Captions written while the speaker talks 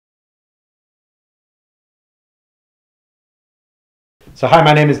So hi,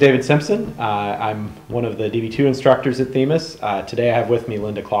 my name is David Simpson. I'm one of the DB2 instructors at Themis. Today I have with me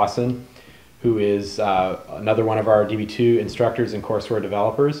Linda Claussen, who is another one of our DB2 instructors and courseware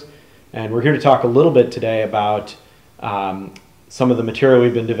developers. And we're here to talk a little bit today about some of the material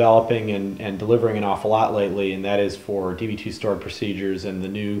we've been developing and delivering an awful lot lately, and that is for DB2 stored procedures and the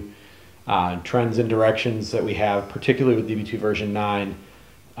new trends and directions that we have, particularly with DB2 version 9,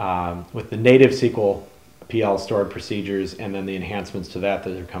 with the native SQL PL stored procedures, and then the enhancements to that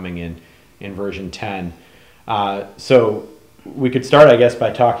are coming in version 10. So we could start, I guess,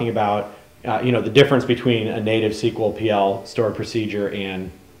 by talking about the difference between a native SQL PL stored procedure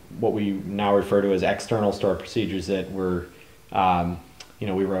and what we now refer to as external stored procedures that were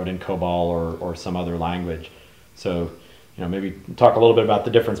we wrote in COBOL or some other language. So maybe talk a little bit about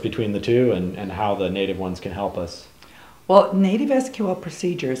the difference between the two and how the native ones can help us. Well, native SQL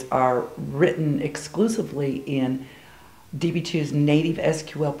procedures are written exclusively in DB2's native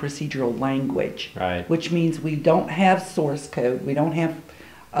SQL procedural language, right, which means we don't have source code. We don't have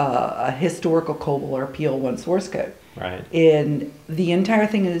a historical COBOL or PL1 source code. Right. And the entire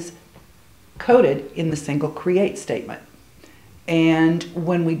thing is coded in the single create statement. And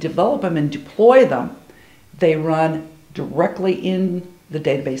when we develop them and deploy them, they run directly in the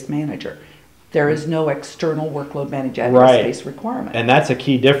database manager. There is no external workload managed address space requirement. And that's a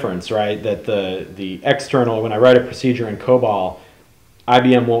key difference, right? That the external, when I write a procedure in COBOL,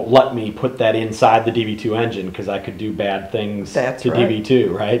 IBM won't let me put that inside the DB2 engine because I could do bad things to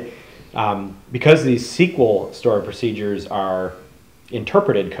DB2, right? Because these SQL stored procedures are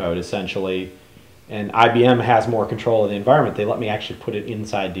interpreted code, essentially, and IBM has more control of the environment, they let me actually put it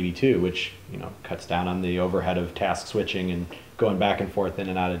inside DB2, which cuts down on the overhead of task switching and going back and forth in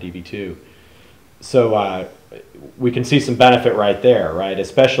and out of DB2. So we can see some benefit right there, right?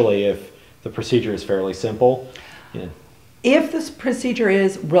 Especially if the procedure is fairly simple. Yeah. If this procedure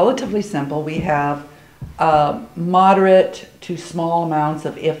is relatively simple, we have moderate to small amounts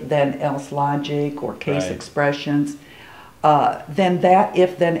of if-then-else logic or case expressions. Then that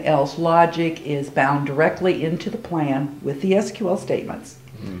if-then-else logic is bound directly into the plan with the SQL statements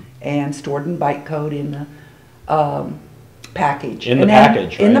and stored in bytecode in the package. In the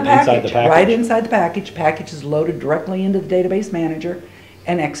package, right? Inside the package. Right inside the package. Package is loaded directly into the database manager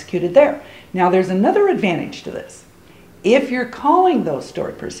and executed there. Now there's another advantage to this. If you're calling those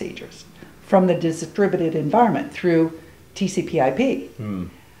stored procedures from the distributed environment through TCP/IP,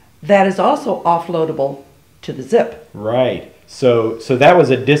 that is also offloadable to the zip. Right. So that was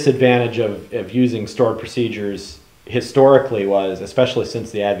a disadvantage of using stored procedures historically, was, especially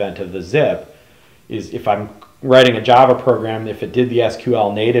since the advent of the zip, is if I'm writing a Java program, if it did the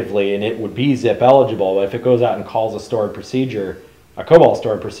SQL natively and it would be zip eligible, but if it goes out and calls a stored procedure, a COBOL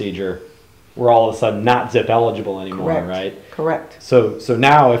stored procedure, we're all of a sudden not zip eligible anymore. Correct. Right? Correct. So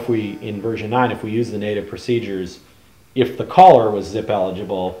now if we, in version 9, if we use the native procedures, if the caller was zip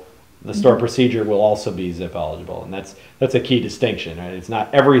eligible, the stored procedure will also be zip eligible, and that's a key distinction, right? It's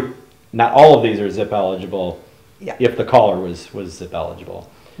not all of these are zip eligible if the caller was zip eligible.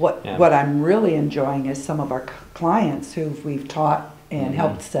 What I'm really enjoying is some of our clients who we've taught and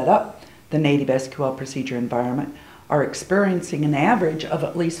helped set up the native SQL procedure environment are experiencing an average of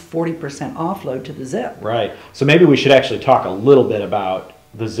at least 40% offload to the zip. Right. So maybe we should actually talk a little bit about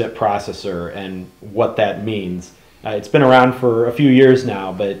the zip processor and what that means. It's been around for a few years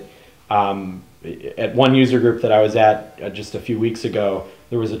now, but at one user group that I was at just a few weeks ago,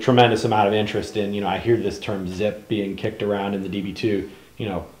 there was a tremendous amount of interest in, I hear this term zip being kicked around in the DB2.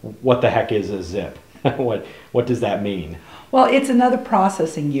 What the heck is a zip? What does that mean? Well, it's another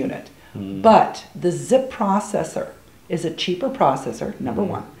processing unit, but the zip processor is a cheaper processor, number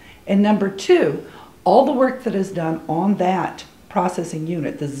one. And number two, all the work that is done on that processing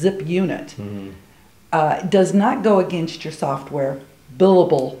unit, the zip unit, does not go against your software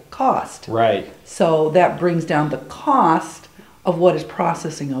billable cost. Right. So that brings down the cost of what is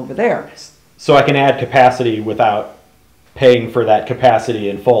processing over there. So I can add capacity without paying for that capacity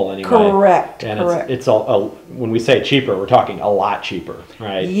in full anyway. Correct. And correct. it's when we say cheaper, we're talking a lot cheaper,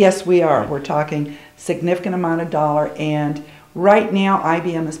 right? Yes, we are. We're talking significant amount of dollar, and right now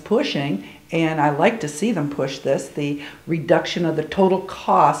IBM is pushing, and I like to see them push this, the reduction of the total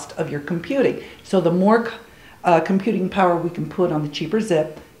cost of your computing. So the more computing power we can put on the cheaper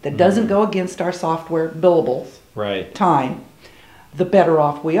zip that doesn't go against our software billable time, the better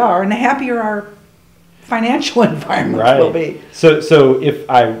off we are, and the happier our financial environments will be. So if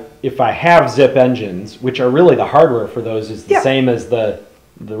I have zip engines, which are really the hardware for those, is the same as the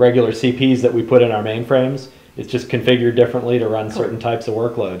regular CPs that we put in our mainframes. It's just configured differently to run certain types of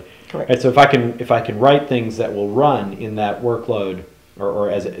workload. Correct. Right, so if I can write things that will run in that workload or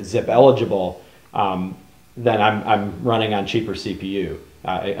as zip eligible, then I'm running on cheaper CPU,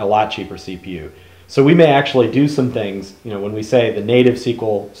 a lot cheaper CPU. So we may actually do some things, when we say the native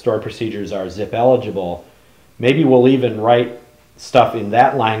SQL stored procedures are zip eligible, maybe we'll even write stuff in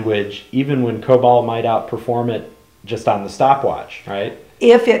that language even when COBOL might outperform it just on the stopwatch, right?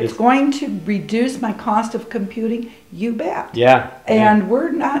 If it's going to reduce my cost of computing, you bet. Yeah. And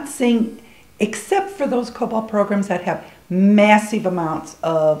we're not seeing, except for those COBOL programs that have massive amounts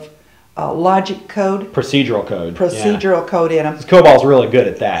of logic code. Procedural code in them. COBOL's really good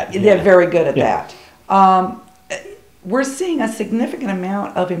at that. They're very good at that. We're seeing a significant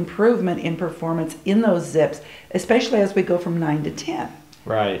amount of improvement in performance in those zips, especially as we go from 9 to 10.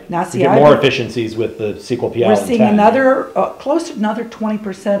 Right. Now, you get more efficiencies with the SQL PL. We're seeing another, close to another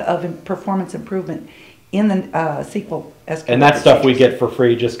 20% of performance improvement in the SQL SQL. And that's stuff we get for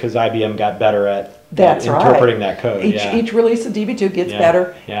free just because IBM got better at interpreting that code. Each release of DB2 gets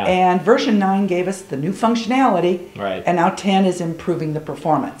better. And version 9 gave us the new functionality. Right. And now 10 is improving the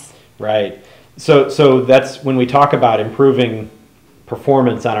performance. Right. So that's when we talk about improving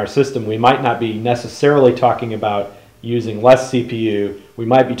performance on our system, we might not be necessarily talking about using less CPU. We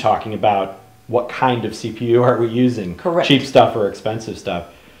might be talking about what kind of CPU are we using. Correct. Cheap stuff or expensive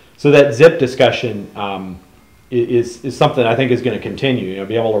stuff. So that zip discussion is something I think is going to continue.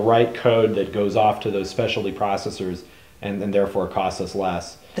 Be able to write code that goes off to those specialty processors and therefore costs us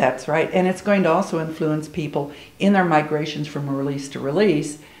less. That's right. And it's going to also influence people in their migrations from release to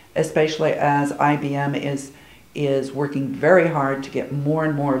release, especially as IBM is working very hard to get more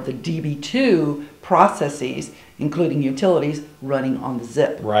and more of the DB2 processes, including utilities, running on the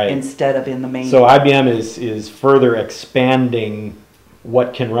zip instead of in the main. So IBM is further expanding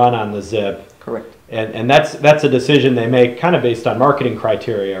what can run on the zip. Correct. And that's a decision they make kind of based on marketing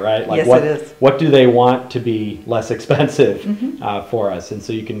criteria, right? Like yes, it is. What do they want to be less expensive for us? And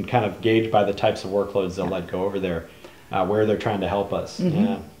so you can kind of gauge by the types of workloads they'll let go over there, where they're trying to help us.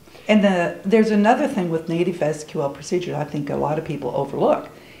 Yeah. And there's another thing with native SQL procedures I think a lot of people overlook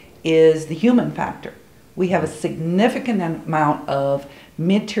is the human factor. We have a significant amount of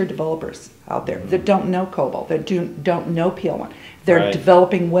mid-tier developers out there that don't know COBOL, that don't know PL1. They're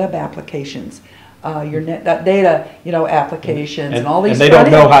developing web applications, your data, applications, and all these. And they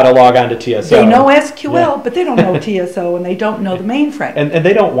don't know how to log on to TSO. They know SQL, but they don't know TSO, and they don't know the mainframe. And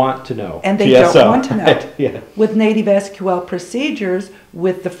they don't want to know. And they TSO, don't want to know. Right? Yeah. With native SQL procedures,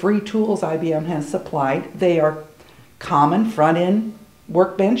 with the free tools IBM has supplied, they are common front-end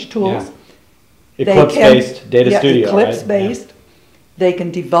workbench tools. Yeah. Eclipse-based Data Studio, Eclipse-based. Right? They can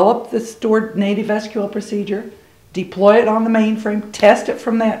develop the stored native SQL procedure, deploy it on the mainframe, test it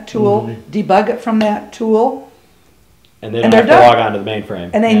from that tool, debug it from that tool. And they don't have to log on to the mainframe.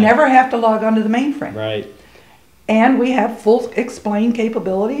 And they never have to log on to the mainframe. Right. And we have full explain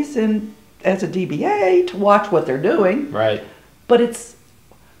capabilities as a DBA to watch what they're doing. Right. But it's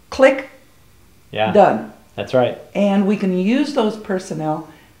click, done. That's right. And we can use those personnel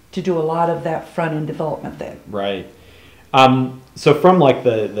to do a lot of that front-end development then. Right. So from like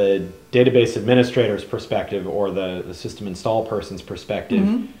the database administrator's perspective or the system install person's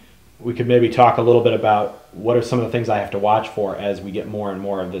perspective, we could maybe talk a little bit about what are some of the things I have to watch for as we get more and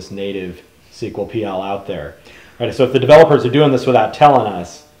more of this native SQL PL out there. Right. So if the developers are doing this without telling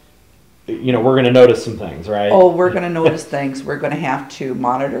us, we're going to notice some things, right? Oh, we're going to notice things. We're going to have to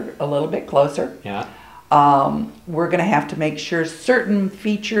monitor a little bit closer. Yeah. We're going to have to make sure certain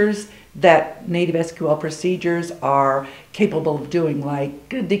features that native SQL procedures are capable of doing, like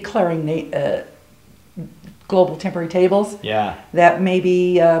declaring global temporary tables. Yeah. That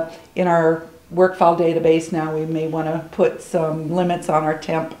maybe in our work file database now we may want to put some limits on our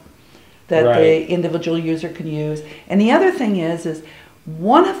temp that the individual user can use. And the other thing is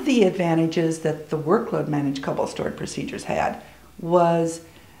one of the advantages that the workload managed COBOL stored procedures had was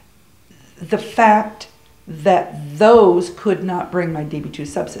the fact that those could not bring my DB2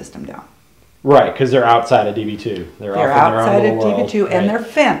 subsystem down. Right, because they're outside of DB2. They're outside of world, DB2 and they're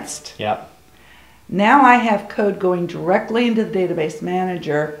fenced. Yep. Now I have code going directly into the database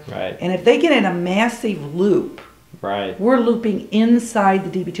manager. Right. And if they get in a massive loop, we're looping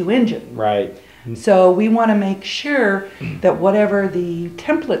inside the DB2 engine. Right. So we want to make sure that whatever the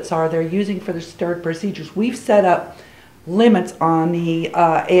templates are they're using for the stored procedures, we've set up limits on the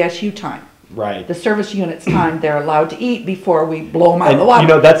ASU time. Right. The service unit's time they're allowed to eat before we blow them out of the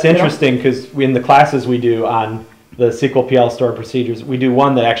water. That's interesting because in the classes we do on the SQL PL stored procedures, we do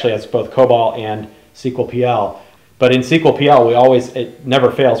one that actually has both COBOL and SQL PL. But in SQL PL, it never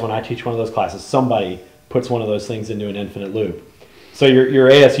fails when I teach one of those classes. Somebody puts one of those things into an infinite loop. So your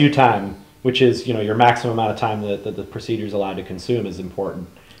ASU time which is, you know, your maximum amount of time that the procedure is allowed to consume is important,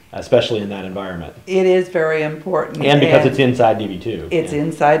 especially in that environment. It is very important. And because it's inside DB2. It's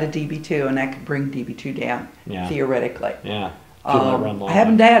inside of DB2, and that could bring DB2 down, theoretically. Yeah. I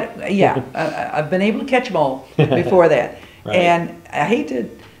haven't I've been able to catch them all before that. Right. And I hate to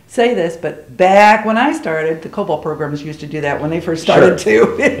say this, but back when I started, the COBOL programs used to do that when they first started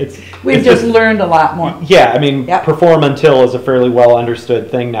too. We've just learned a lot more. Yeah, I mean, perform until is a fairly well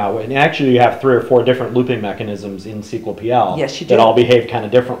understood thing now. And actually you have 3 or 4 different looping mechanisms in SQL PL that all behave kind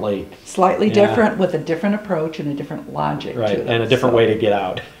of differently. Slightly different, with a different approach and a different logic to them. And a different way to get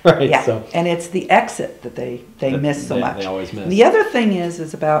out. Right. Yeah, so, and it's the exit that they miss so much. They always miss. The other thing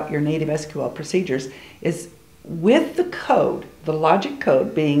is about your native SQL procedures is with the code, the logic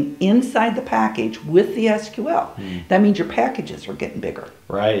code being inside the package with the SQL, that means your packages are getting bigger.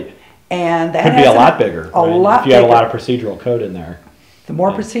 Right. And that could be a lot bigger. A lot if you have a lot of procedural code in there. The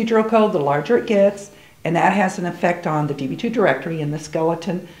more procedural code, the larger it gets, and that has an effect on the DB2 directory and the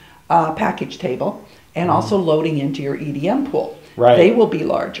skeleton package table, and also loading into your EDM pool. Right. They will be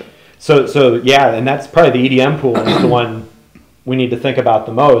larger. So yeah, and that's probably the EDM pool is the one we need to think about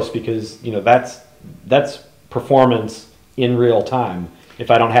the most, because, you know, that's performance in real time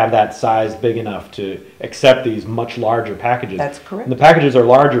if I don't have that size big enough to accept these much larger packages. That's correct. And the packages are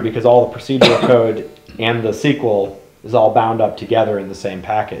larger because all the procedural code and the SQL is all bound up together in the same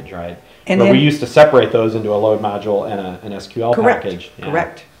package, right? But we used to separate those into a load module and an SQL package. Yeah.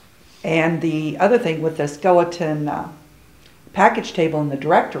 Correct. And the other thing with the skeleton package table in the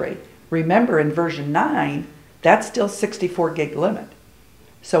directory, remember in version 9, that's still 64 gig limit.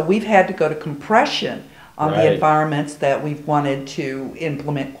 So we've had to go to compression on the environments that we've wanted to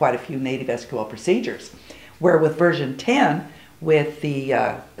implement quite a few native SQL procedures. Where with version 10, with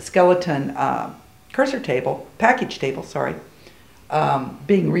the skeleton cursor table, package table,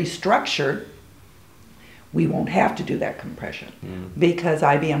 being restructured, we won't have to do that compression because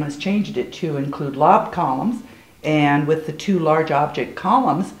IBM has changed it to include lob columns, and with the 2 large object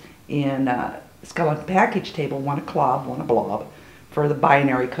columns in skeleton package table, one a clob, one a blob, for the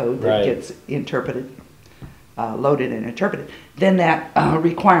binary code that gets interpreted. Loaded and interpreted, then that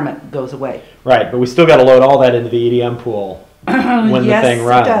requirement goes away. Right, but we still got to load all that into the EDM pool when the thing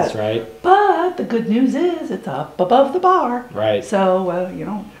runs, right? But the good news is it's up above the bar. Right. So, you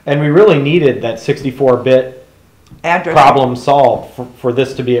know. And we really needed that 64-bit address problem solved for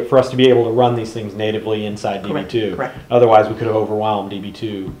us to be able to run these things natively inside DB2. Correct. Otherwise, we could have overwhelmed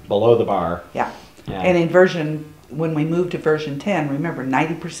DB2 below the bar. Yeah. And when we moved to version 10, remember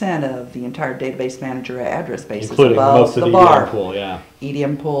 90% of the entire database manager address space including is above most of the bar. EDM pool,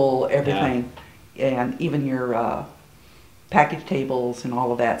 EDM pool, everything, and even your package tables and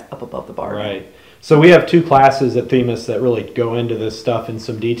all of that's up above the bar. Right. So we have 2 classes at Themis that really go into this stuff in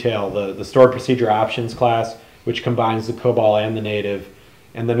some detail. The stored procedure options class, which combines the COBOL and the native,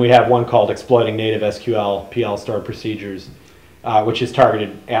 and then we have one called exploiting native SQL PL stored procedures, which is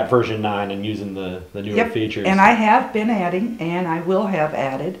targeted at version 9 and using the newer features. And I have been adding, and I will have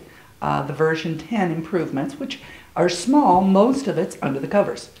added, the version 10 improvements, which are small. Most of it's under the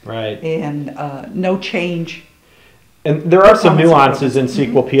covers. Right. And no change. And there are some nuances in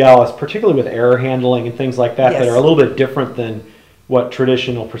SQL PL, particularly with error handling and things like that, that are a little bit different than what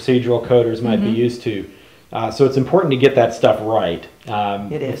traditional procedural coders might be used to. So it's important to get that stuff right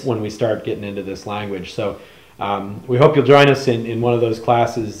when we start getting into this language. So we hope you'll join us in one of those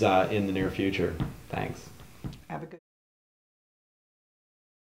classes in the near future. Thanks. Have a good